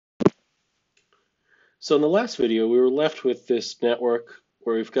So in the last video, we were left with this network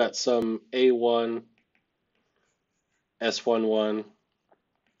where we've got some A1, S11,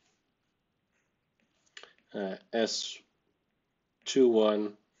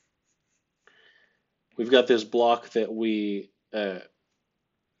 S21. We've got this block that we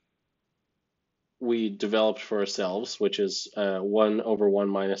developed for ourselves, which is 1 over 1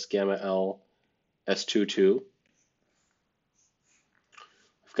 minus gamma L S22.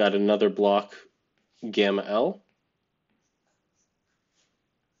 We've got another block, gamma L,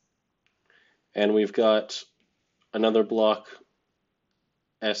 and we've got another block,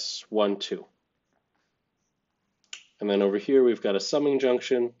 S12. And then over here, we've got a summing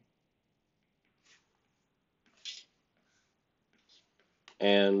junction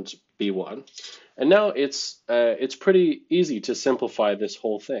and B1. And now it's pretty easy to simplify this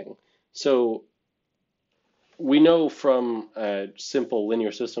whole thing. So we know from simple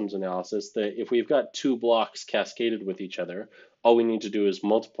linear systems analysis that if we've got two blocks cascaded with each other, all we need to do is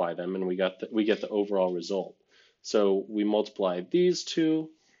multiply them, and we get the overall result. So we multiply these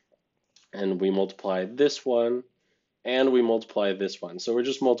two, and we multiply this one, and we multiply this one. So we're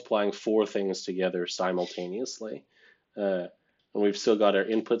just multiplying four things together simultaneously. And we've still got our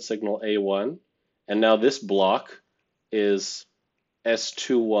input signal A1. And now this block is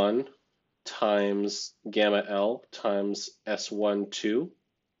S21 times gamma L times S12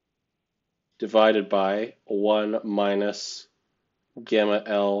 divided by 1 minus gamma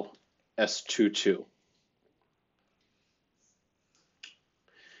L S22.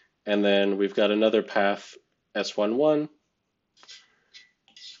 And then we've got another path S11,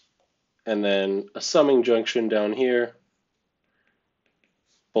 and then a summing junction down here,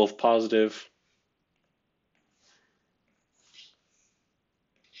 both positive,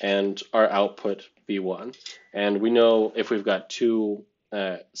 and our output B1. And we know if we've got two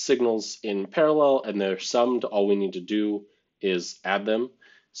signals in parallel and they're summed, all we need to do is add them.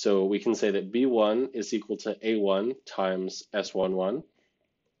 So we can say that B1 is equal to A1 times S11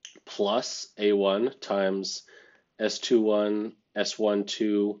 plus A1 times S21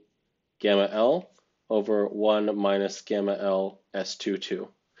 S12 gamma L over 1 minus gamma L S22.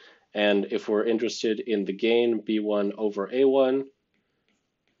 And if we're interested in the gain B1 over A1,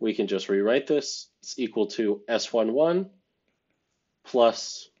 we can just rewrite this. It's equal to S11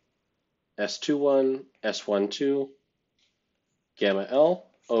 plus S21 S12 gamma L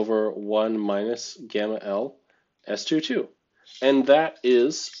over 1 minus gamma L S22. And that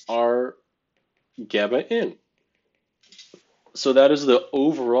is our gamma in. So that is the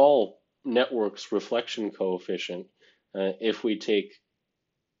overall network's reflection coefficient if we take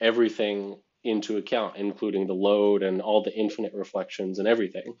everything into account, including the load and all the infinite reflections and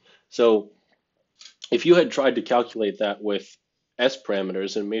everything. So if you had tried to calculate that with S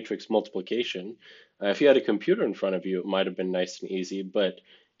parameters and matrix multiplication, if you had a computer in front of you, it might have been nice and easy, but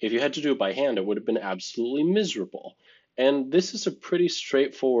if you had to do it by hand, it would have been absolutely miserable. And this is a pretty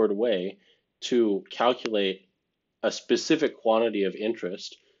straightforward way to calculate a specific quantity of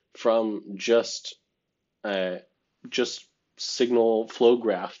interest from just signal flow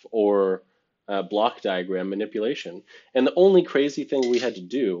graph or block diagram manipulation. And the only crazy thing we had to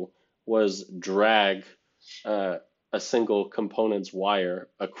do was drag a single component's wire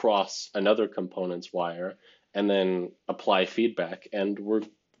across another component's wire and then apply feedback, and we're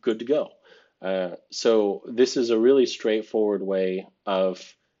good to go. So this is a really straightforward way of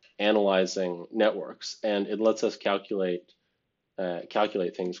analyzing networks, and it lets us calculate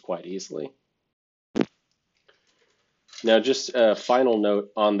things quite easily. Now, just a final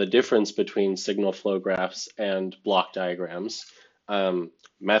note on the difference between signal flow graphs and block diagrams.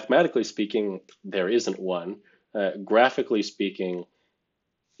 Mathematically speaking, there isn't one. Graphically speaking,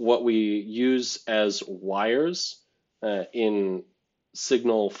 what we use as wires in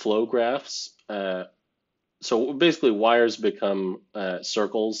signal flow graphs, so basically wires become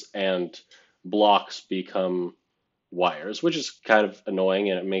circles and blocks become wires, which is kind of annoying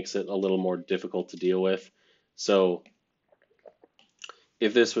and it makes it a little more difficult to deal with. So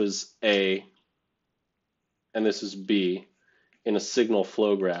if this was A and this is B in a signal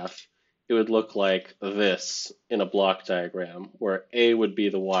flow graph, it would look like this in a block diagram, where A would be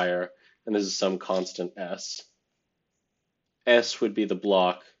the wire, and this is some constant S. S would be the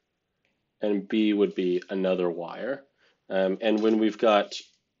block, and B would be another wire. And when we've got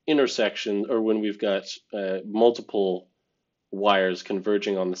intersections, or when we've got multiple wires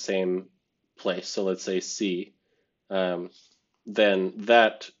converging on the same place, so let's say C, then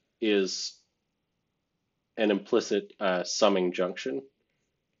that is an implicit summing junction.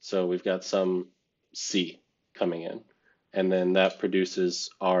 So we've got some C coming in, and then that produces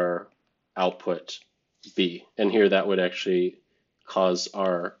our output B. And here that would actually cause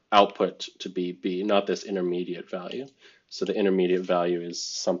our output to be B, not this intermediate value. So the intermediate value is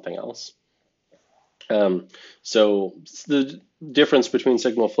something else. So the difference between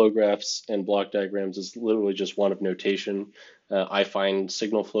signal flow graphs and block diagrams is literally just one of notation. I find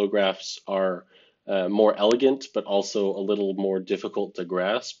signal flow graphs are more elegant, but also a little more difficult to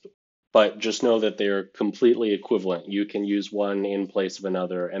grasp. But just know that they are completely equivalent. You can use one in place of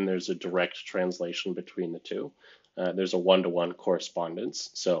another, and there's a direct translation between the two. There's a one-to-one correspondence,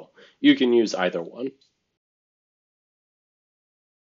 so you can use either one.